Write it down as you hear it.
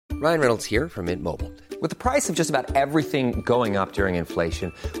Ryan Reynolds here from Mint Mobile. With the price of just about everything going up during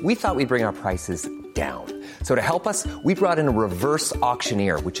inflation, we thought we'd bring our prices down. So to help us, we brought in a reverse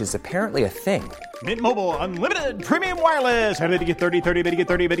auctioneer, which is apparently a thing. Mint Mobile Unlimited Premium Wireless. How to get 30, 30, bit to get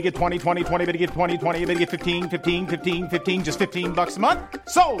 30, bit to get 20, 20, 20, bit to get 20, 20, bit to get 15, 15, 15, 15, just $15 a month?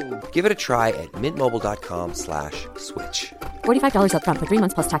 Sold! Give it a try at mintmobile.com/switch. $45 up front for 3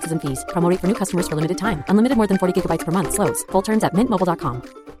 months plus taxes and fees. Promo rate for new customers for limited time. Unlimited more than 40 gigabytes per month. Slows full terms at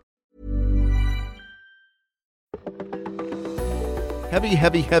mintmobile.com.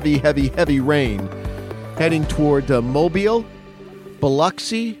 Heavy rain heading toward Mobile,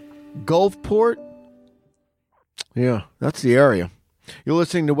 Biloxi, Gulfport. Yeah, that's the area. You're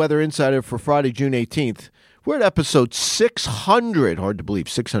listening to Weather Insider for Friday, June 18th. We're at episode 600. Hard to believe,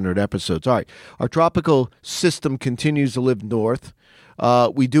 600 episodes. All right, our tropical system continues to live north.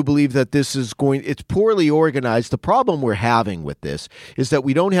 We do believe that it's poorly organized. The problem we're having with this is that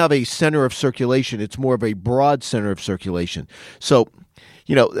we don't have a center of circulation. It's more of a broad center of circulation. So,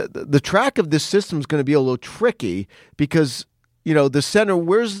 the track of this system is going to be a little tricky because, the center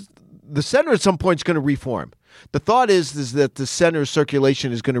at some point is going to reform. The thought is that the center of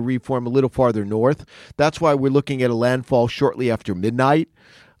circulation is going to reform a little farther north. That's why we're looking at a landfall shortly after midnight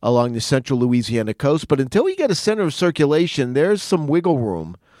along the central Louisiana coast. But until you get a center of circulation, there's some wiggle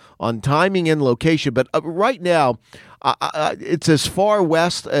room on timing and location. But right now, it's as far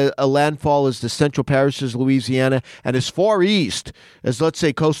west a landfall as the central parishes of Louisiana and as far east as, let's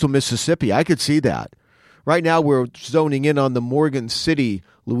say, coastal Mississippi. I could see that. Right now, we're zoning in on the Morgan City,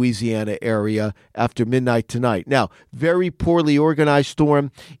 Louisiana area after midnight tonight. Now, very poorly organized storm.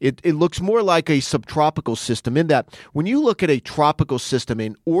 It looks more like a subtropical system in that when you look at a tropical system,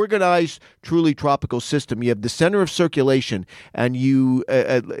 an organized, truly tropical system, you have the center of circulation and you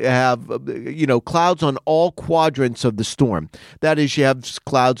have clouds on all quadrants of the storm. That is, you have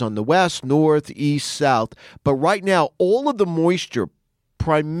clouds on the west, north, east, south. But right now,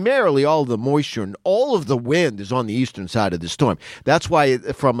 primarily all of the moisture and all of the wind is on the eastern side of the storm. That's why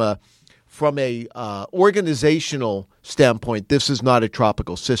from a organizational standpoint, this is not a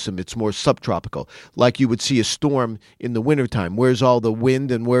tropical system. It's more subtropical, like you would see a storm in the wintertime. Where's all the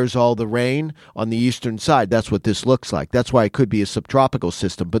wind and where's all the rain? On the eastern side. That's what this looks like. That's why it could be a subtropical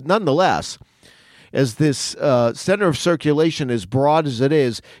system. But nonetheless, as this center of circulation, as broad as it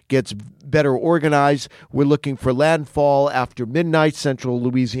is, gets better organized, we're looking for landfall after midnight, central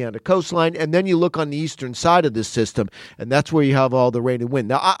Louisiana coastline, and then you look on the eastern side of this system, and that's where you have all the rain and wind.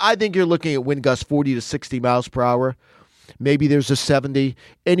 Now, I think you're looking at wind gusts 40 to 60 miles per hour. Maybe there's a 70,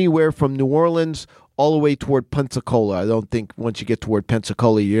 anywhere from New Orleans all the way toward Pensacola. I don't think once you get toward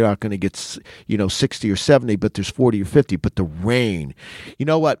Pensacola, you're not going to get, 60 or 70, but there's 40 or 50. But the rain, you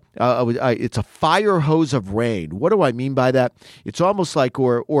know what? It's a fire hose of rain. What do I mean by that? It's almost like,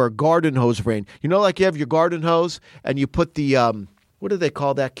 or a garden hose of rain. Like you have your garden hose and you put the, what do they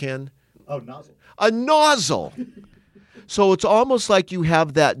call that, Ken? Oh, nozzle. A nozzle. So it's almost like you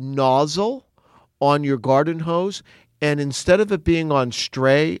have that nozzle on your garden hose. And instead of it being on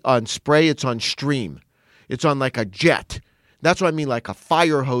spray, it's on stream. It's on like a jet. That's what I mean, like a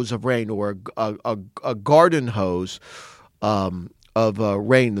fire hose of rain or a garden hose of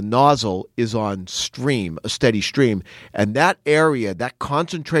rain. The nozzle is on stream, a steady stream. And that area, that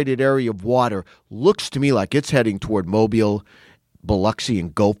concentrated area of water, looks to me like it's heading toward Mobile, Biloxi,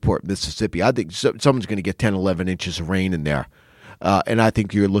 and Gulfport, Mississippi. I think someone's going to get 10, 11 inches of rain in there. And I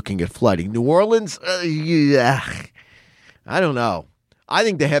think you're looking at flooding. New Orleans, I don't know. I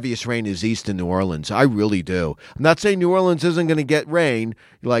think the heaviest rain is east in New Orleans. I really do. I'm not saying New Orleans isn't going to get rain,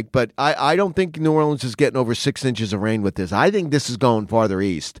 but I don't think New Orleans is getting over 6 inches of rain with this. I think this is going farther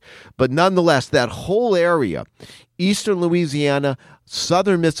east. But nonetheless, that whole area, eastern Louisiana,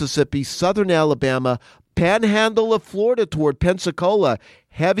 southern Mississippi, southern Alabama, panhandle of Florida toward Pensacola,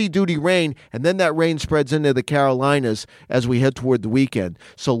 heavy-duty rain, and then that rain spreads into the Carolinas as we head toward the weekend.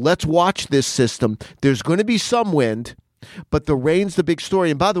 So let's watch this system. There's going to be some wind. But the rain's the big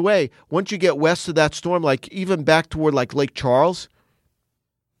story. And by the way, once you get west of that storm, like even back toward like Lake Charles,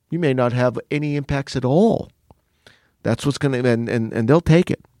 you may not have any impacts at all. That's what's going to, and they'll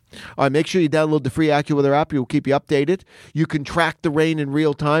take it. All right, make sure you download the free AccuWeather app. We'll keep you updated. You can track the rain in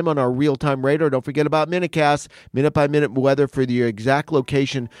real time on our real-time radar. Don't forget about Minutecast, minute-by-minute weather for your exact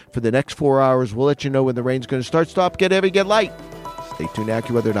location for the next 4 hours. We'll let you know when the rain's going to start, stop, get heavy, get light. Stay tuned to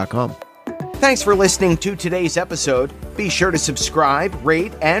AccuWeather.com. Thanks for listening to today's episode. Be sure to subscribe,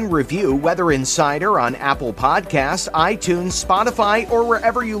 rate, and review Weather Insider on Apple Podcasts, iTunes, Spotify, or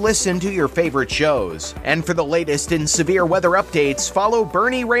wherever you listen to your favorite shows. And for the latest in severe weather updates, follow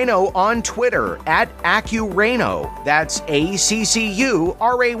Bernie Rayno on Twitter @AccuRayno. That's AccuRayno.